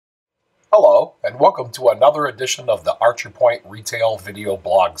Hello, and welcome to another edition of the Archer Point Retail Video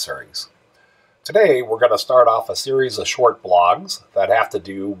Blog Series. Today, we're going to start off a series of short blogs that have to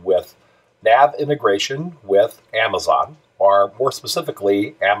do with NAV integration with Amazon, or more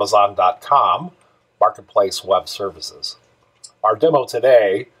specifically, Amazon.com Marketplace Web Services. Our demo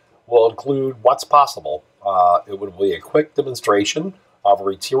today will include what's possible. It will be a quick demonstration of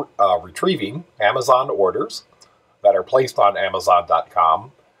retrieving Amazon orders that are placed on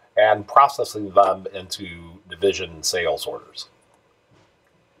Amazon.com and processing them into division sales orders.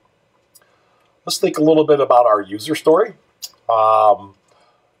 Let's think a little bit about our user story.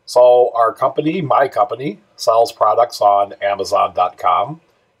 So our company, my company, sells products on Amazon.com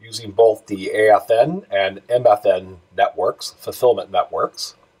using both the AFN and MFN networks, fulfillment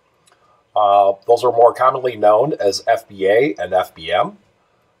networks. Those are more commonly known as FBA and FBM.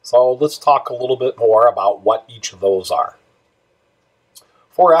 So let's talk a little bit more about what each of those are.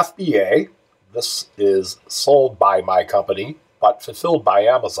 For FBA, this is sold by my company, but fulfilled by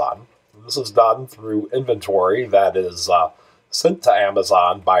Amazon. This is done through inventory that is sent to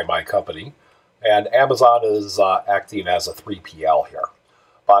Amazon by my company, and Amazon is acting as a 3PL here.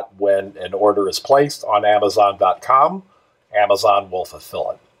 But when an order is placed on Amazon.com, Amazon will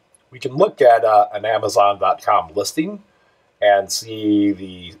fulfill it. We can look at an Amazon.com listing and see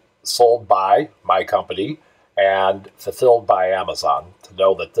the sold by my company and fulfilled by Amazon to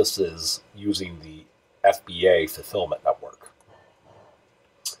know that this is using the FBA fulfillment network.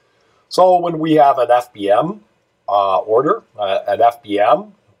 So when we have an FBM order, an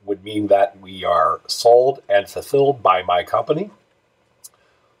FBM would mean that we are sold and fulfilled by my company.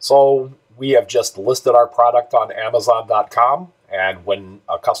 So we have just listed our product on Amazon.com, and when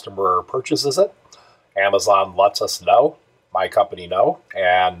a customer purchases it, Amazon lets us know, my company know,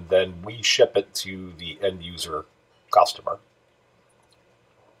 and then we ship it to the end user customer.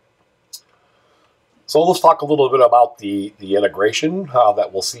 So let's talk a little bit about the integration that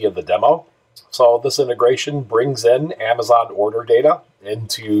we'll see in the demo. So this integration brings in Amazon order data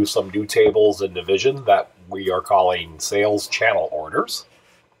into some new tables in Division that we are calling sales channel orders.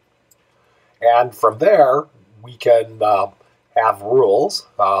 And from there, we can have rules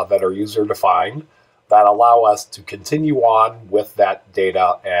that are user defined that allow us to continue on with that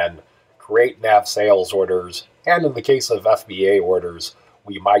data and create NAV sales orders. And in the case of FBA orders,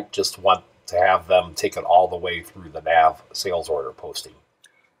 we might just want to have them take it all the way through the NAV sales order posting.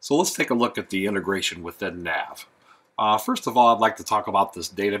 So let's take a look at the integration within NAV. First of all, I'd like to talk about this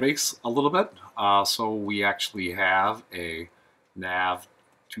database a little bit. So we actually have a NAV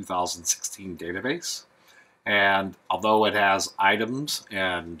 2016 database. And although it has items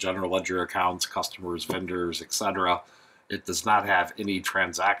and general ledger accounts, customers, vendors, etc., it does not have any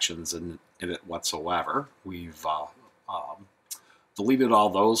transactions in it whatsoever. We've deleted all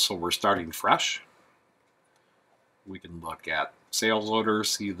those, so we're starting fresh. We can look at sales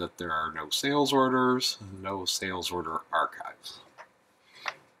orders, see that there are no sales orders, no sales order archives.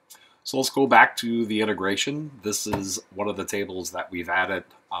 So let's go back to the integration. This is one of the tables that we've added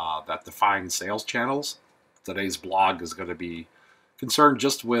that defines sales channels. Today's blog is going to be concerned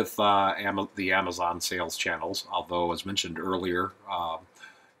just with the Amazon sales channels, although as mentioned earlier,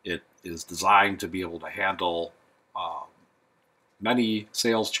 it is designed to be able to handle many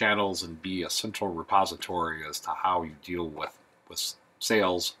sales channels and be a central repository as to how you deal with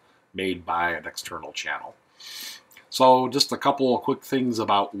sales made by an external channel. So just a couple of quick things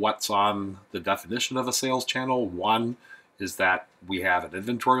about what's on the definition of a sales channel. One is that we have an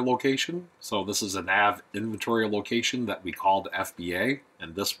inventory location. So this is a NAV inventory location that we called FBA,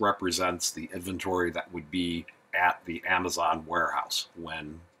 and this represents the inventory that would be at the Amazon warehouse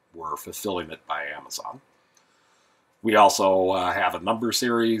when we're fulfilling it by Amazon. We also have a number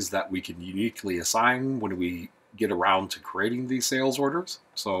series that we can uniquely assign when we get around to creating these sales orders.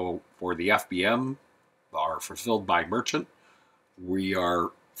 So for the FBM, or fulfilled by merchant, we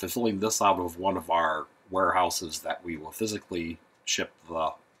are fulfilling this out of one of our warehouses that we will physically ship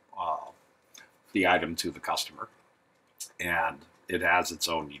the item to the customer, and it has its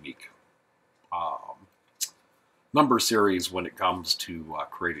own unique number series when it comes to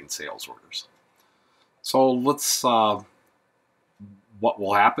creating sales orders. So let's what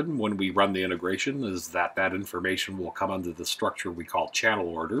will happen when we run the integration is that information will come under the structure we call channel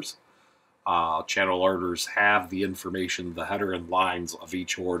orders. Channel orders have the information, the header and lines of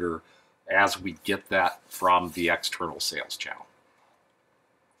each order as we get that from the external sales channel.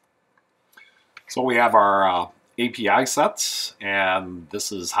 So we have our API sets, and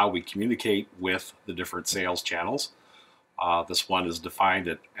this is how we communicate with the different sales channels. This one is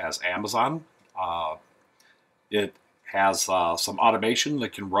defined as Amazon. It has some automation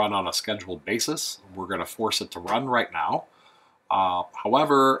that can run on a scheduled basis. We're going to force it to run right now.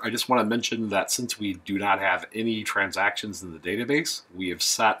 However, I just want to mention that since we do not have any transactions in the database, we have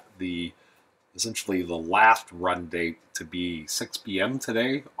set essentially the last run date to be 6 p.m.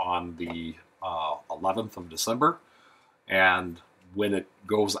 today on the 11th of December. And when it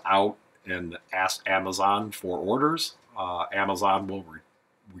goes out and asks Amazon for orders, Amazon will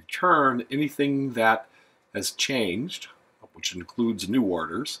return anything that has changed, which includes new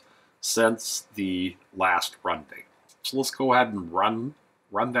orders, since the last run date. So let's go ahead and run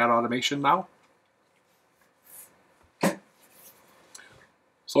that automation now.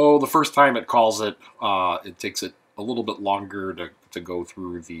 So the first time it calls it, it takes it a little bit longer to go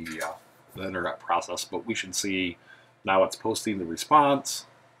through the internet process, but we should see now it's posting the response,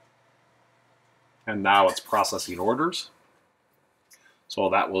 and now it's processing orders. So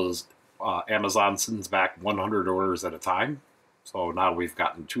that was Amazon sends back 100 orders at a time. So now we've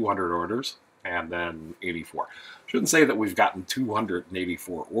gotten 200 orders and then 84. Shouldn't say that we've gotten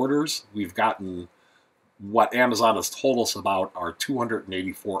 284 orders. We've gotten what Amazon has told us about our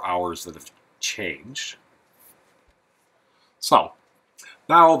 284 hours that have changed. So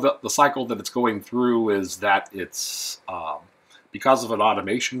now the cycle that it's going through is that it's, because of an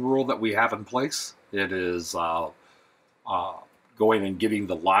automation rule that we have in place, it is going and getting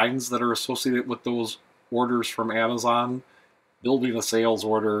the lines that are associated with those orders from Amazon, building a sales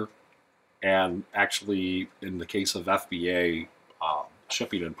order, and actually, in the case of FBA,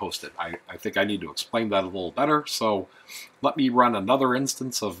 shipping and posted. I think I need to explain that a little better. So let me run another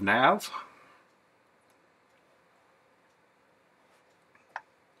instance of NAV.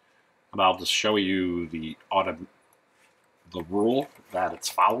 And I'll just show you the rule that it's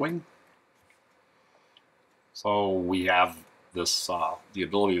following. So we have this the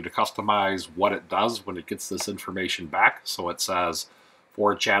ability to customize what it does when it gets this information back. So it says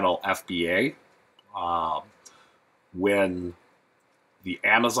for channel FBA, when the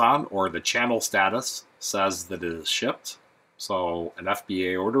Amazon or the channel status says that it is shipped. So an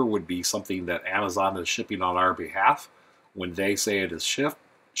FBA order would be something that Amazon is shipping on our behalf. When they say it is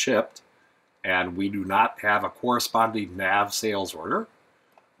shipped, and we do not have a corresponding NAV sales order,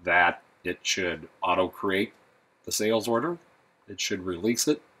 that it should auto-create the sales order, it should release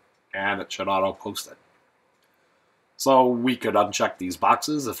it, and it should auto-post it. So we could uncheck these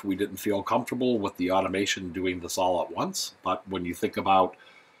boxes if we didn't feel comfortable with the automation doing this all at once. But when you think about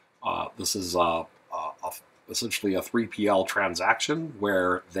this is essentially a 3PL transaction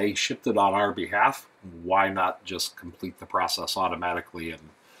where they shipped it on our behalf, why not just complete the process automatically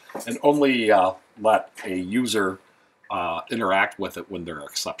and only let a user interact with it when there are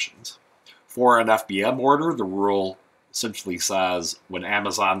exceptions. For an FBM order, the rule essentially says when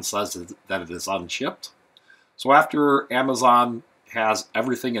Amazon says that it is unshipped. So after Amazon has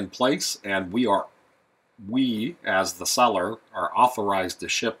everything in place and we as the seller are authorized to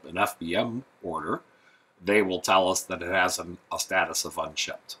ship an FBM order, they will tell us that it has a status of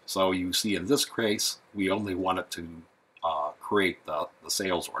unshipped. So you see in this case, we only want it to create the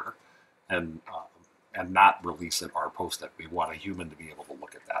sales order and not release it or post it. We want a human to be able to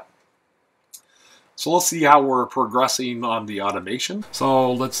look at that. So let's see how we're progressing on the automation.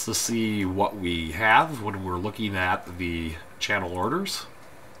 So let's just see what we have when we're looking at the channel orders.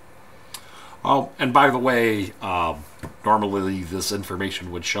 Oh, and by the way, normally this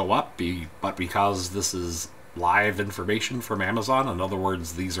information would show up, but because this is live information from Amazon, in other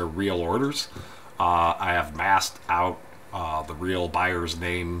words, these are real orders, I have masked out the real buyers'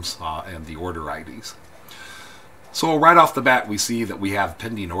 names and the order IDs. So right off the bat, we see that we have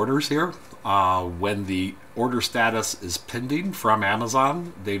pending orders here. When the order status is pending from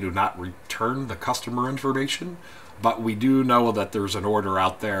Amazon, they do not return the customer information, but we do know that there's an order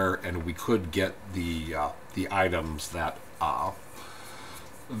out there, and we could get the items that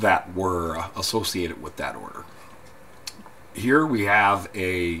were associated with that order. Here we have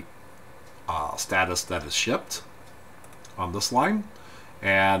a status that is shipped on this line,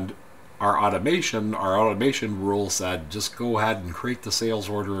 and our automation rule said just go ahead and create the sales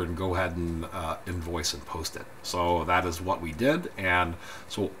order and go ahead and invoice and post it. So that is what we did, and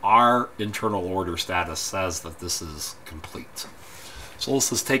so our internal order status says that this is complete. So let's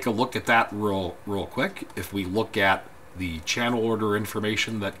just take a look at that real quick. If we look at the channel order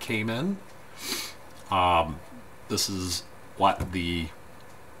information that came in, this is what the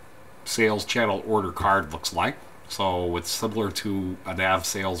sales channel order card looks like. So it's similar to a NAV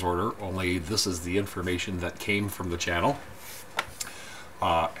sales order, only this is the information that came from the channel.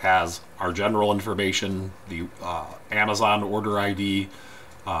 Has our general information, the Amazon order ID,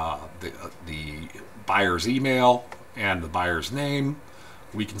 the buyer's email, and the buyer's name.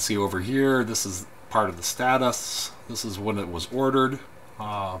 We can see over here, this is part of the status. This is when it was ordered,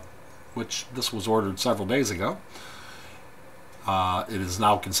 which this was ordered several days ago. It is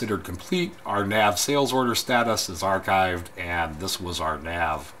now considered complete. Our NAV sales order status is archived, and this was our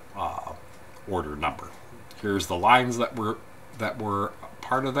NAV order number. Here's the lines that were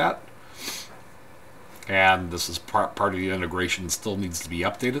part of that, and this is part of the integration. Still needs to be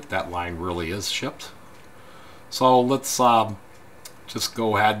updated. That line really is shipped. So let's just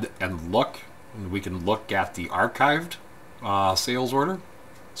go ahead and look, and we can look at the archived sales order.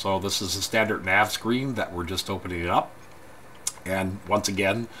 So this is a standard NAV screen that we're just opening it up. And once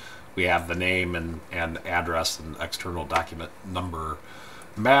again, we have the name and address and external document number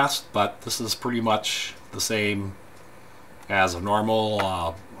masked, but this is pretty much the same as a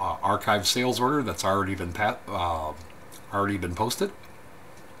normal archive sales order that's already been posted.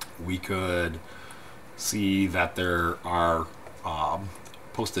 We could see that there are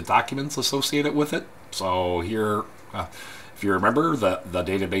posted documents associated with it. So here, if you remember, the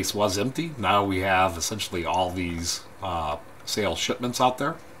database was empty. Now we have essentially all these sales shipments out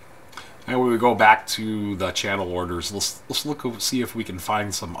there. And when we go back to the channel orders, let's look and see if we can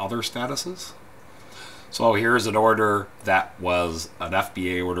find some other statuses. So here's an order that was an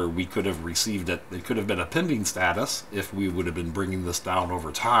FBA order. We could have received it. It could have been a pending status if we would have been bringing this down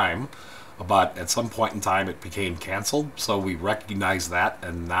over time. But at some point in time, it became canceled. So we recognize that,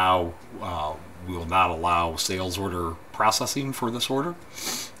 and now we will not allow sales order processing for this order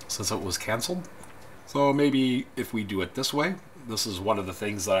since it was canceled. So maybe if we do it this way, this is one of the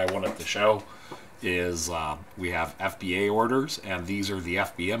things that I wanted to show is we have FBA orders, and these are the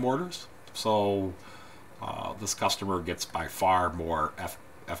FBM orders. So this customer gets by far more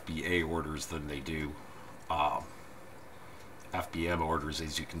FBA orders than they do FBM orders,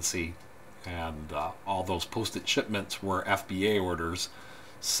 as you can see. And all those posted shipments were FBA orders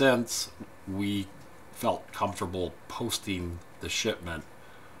since we felt comfortable posting the shipment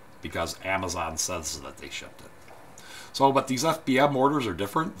because Amazon says that they shipped it. So, but these FBM orders are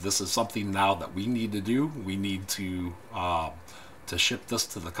different. This is something now that we need to do. We need to ship this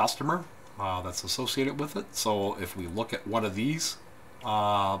to the customer that's associated with it. So if we look at one of these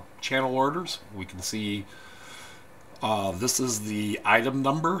channel orders, we can see this is the item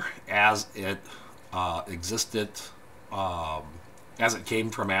number as it existed, as it came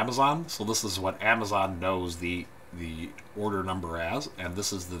from Amazon. So this is what Amazon knows the order number as, and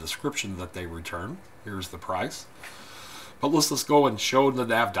this is the description that they return. Here's the price. But let's just go and show the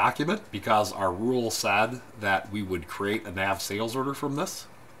NAV document, because our rule said that we would create a NAV sales order from this.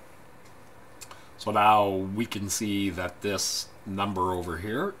 So now we can see that this number over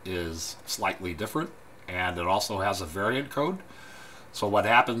here is slightly different, and it also has a variant code. So what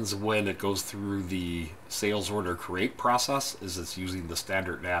happens when it goes through the sales order create process is it's using the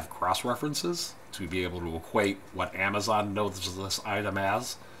standard NAV cross-references to be able to equate what Amazon knows this item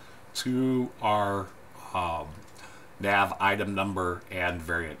as to our NAV item number and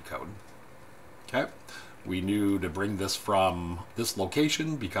variant code. Okay, we knew to bring this from this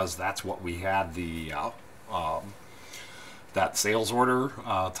location because that's what we had the that sales order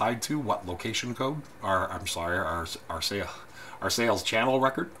tied to, what location code, our sales channel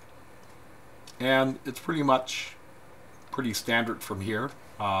record. And it's pretty much pretty standard from here,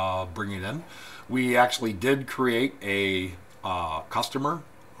 bringing in. We actually did create a customer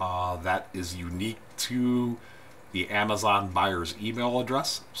that is unique to the Amazon buyer's email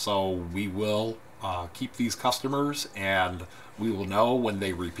address. So we will keep these customers, and we will know when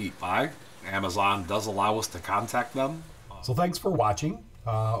they repeat buy. Amazon does allow us to contact them. So thanks for watching.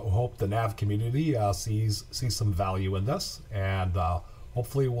 Hope the NAV community sees some value in this, and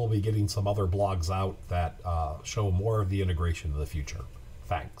hopefully we'll be getting some other blogs out that show more of the integration in the future.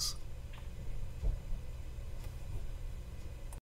 Thanks.